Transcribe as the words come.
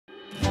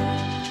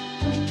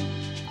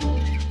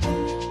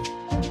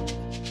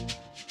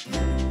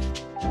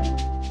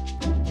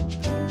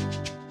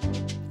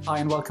Hi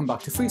and welcome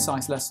back to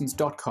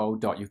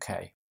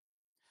freesciencelessons.co.uk.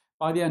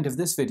 By the end of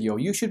this video,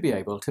 you should be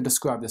able to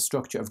describe the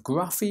structure of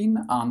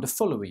graphene and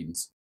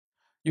fullerenes.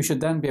 You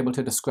should then be able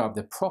to describe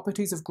the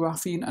properties of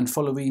graphene and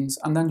fullerenes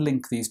and then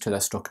link these to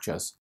their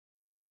structures.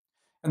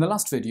 In the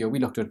last video, we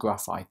looked at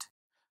graphite.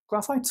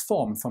 Graphite's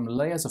formed from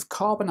layers of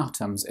carbon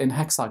atoms in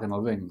hexagonal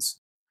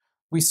rings.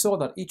 We saw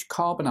that each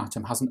carbon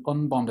atom has an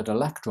unbonded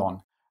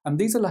electron, and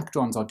these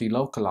electrons are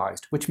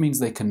delocalized, which means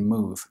they can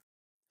move.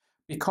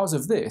 Because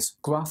of this,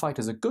 graphite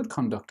is a good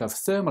conductor of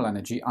thermal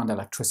energy and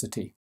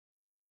electricity.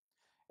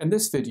 In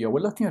this video,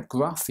 we're looking at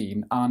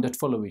graphene and at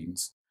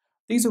fullerenes.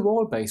 These are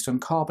all based on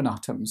carbon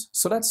atoms,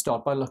 so let's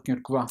start by looking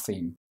at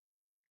graphene.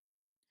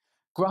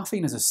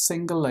 Graphene is a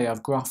single layer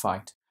of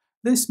graphite.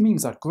 This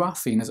means that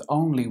graphene is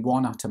only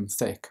one atom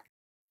thick.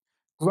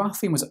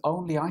 Graphene was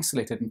only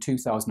isolated in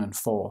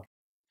 2004.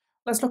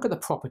 Let's look at the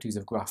properties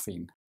of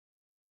graphene.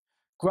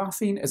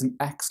 Graphene is an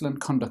excellent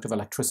conductor of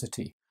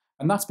electricity,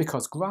 and that's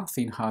because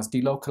graphene has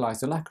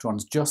delocalized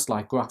electrons just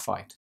like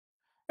graphite.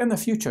 In the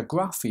future,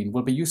 graphene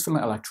will be useful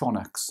in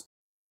electronics.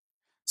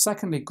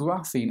 Secondly,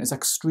 graphene is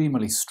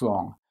extremely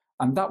strong,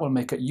 and that will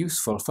make it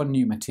useful for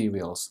new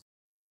materials.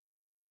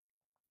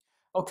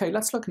 Okay,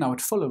 let's look now at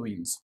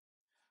fullerenes.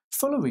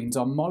 Fullerenes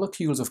are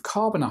molecules of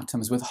carbon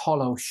atoms with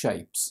hollow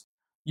shapes.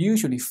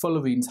 Usually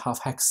fullerenes have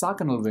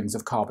hexagonal rings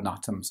of carbon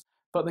atoms,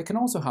 but they can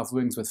also have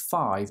rings with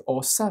 5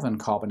 or 7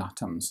 carbon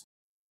atoms.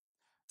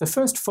 The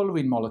first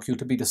fullerene molecule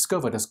to be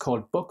discovered is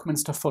called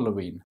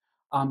Buckminsterfullerene,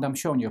 and I'm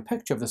showing you a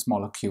picture of this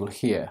molecule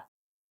here.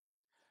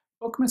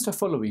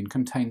 Buckminsterfullerene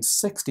contains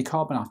 60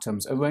 carbon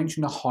atoms arranged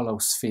in a hollow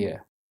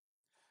sphere.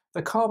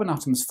 The carbon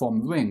atoms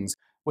form rings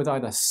with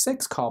either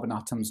 6 carbon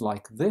atoms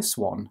like this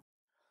one,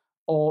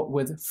 or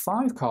with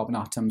 5 carbon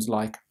atoms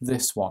like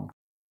this one.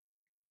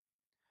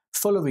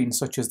 Fullerenes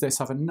such as this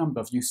have a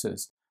number of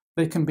uses.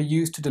 They can be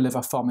used to deliver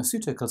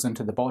pharmaceuticals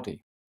into the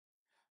body.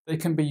 They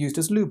can be used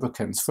as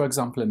lubricants, for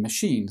example in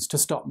machines, to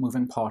stop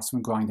moving parts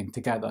from grinding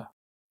together.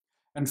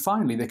 And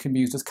finally, they can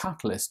be used as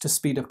catalysts to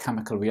speed up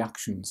chemical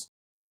reactions.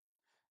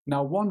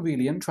 Now, one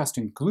really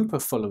interesting group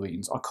of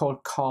fullerenes are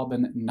called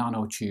carbon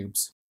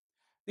nanotubes.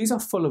 These are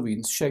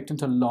fullerenes shaped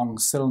into long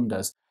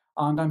cylinders,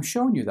 and I'm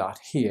showing you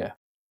that here.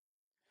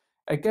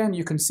 Again,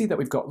 you can see that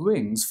we've got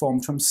rings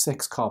formed from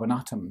 6 carbon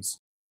atoms.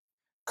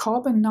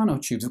 Carbon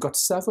nanotubes have got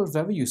several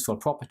very useful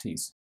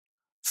properties.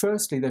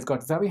 Firstly, they've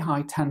got very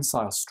high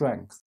tensile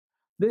strength.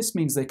 This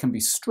means they can be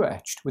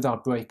stretched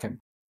without breaking.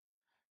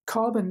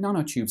 Carbon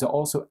nanotubes are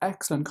also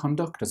excellent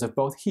conductors of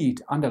both heat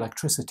and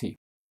electricity.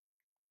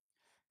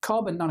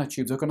 Carbon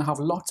nanotubes are going to have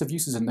lots of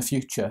uses in the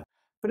future,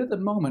 but at the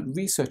moment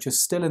research is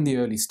still in the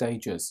early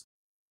stages.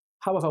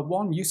 However,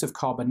 one use of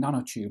carbon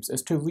nanotubes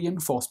is to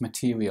reinforce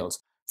materials,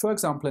 for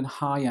example in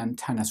high-end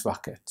tennis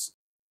rackets.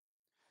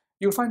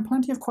 You'll find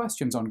plenty of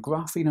questions on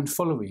graphene and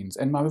fullerenes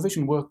in my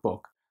revision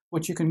workbook,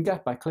 which you can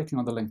get by clicking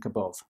on the link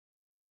above.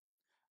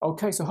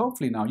 Okay, so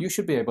hopefully now you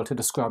should be able to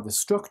describe the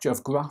structure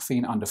of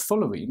graphene and of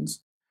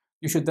fullerenes.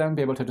 You should then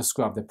be able to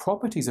describe the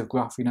properties of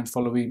graphene and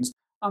fullerenes,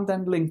 and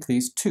then link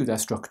these to their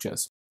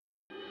structures.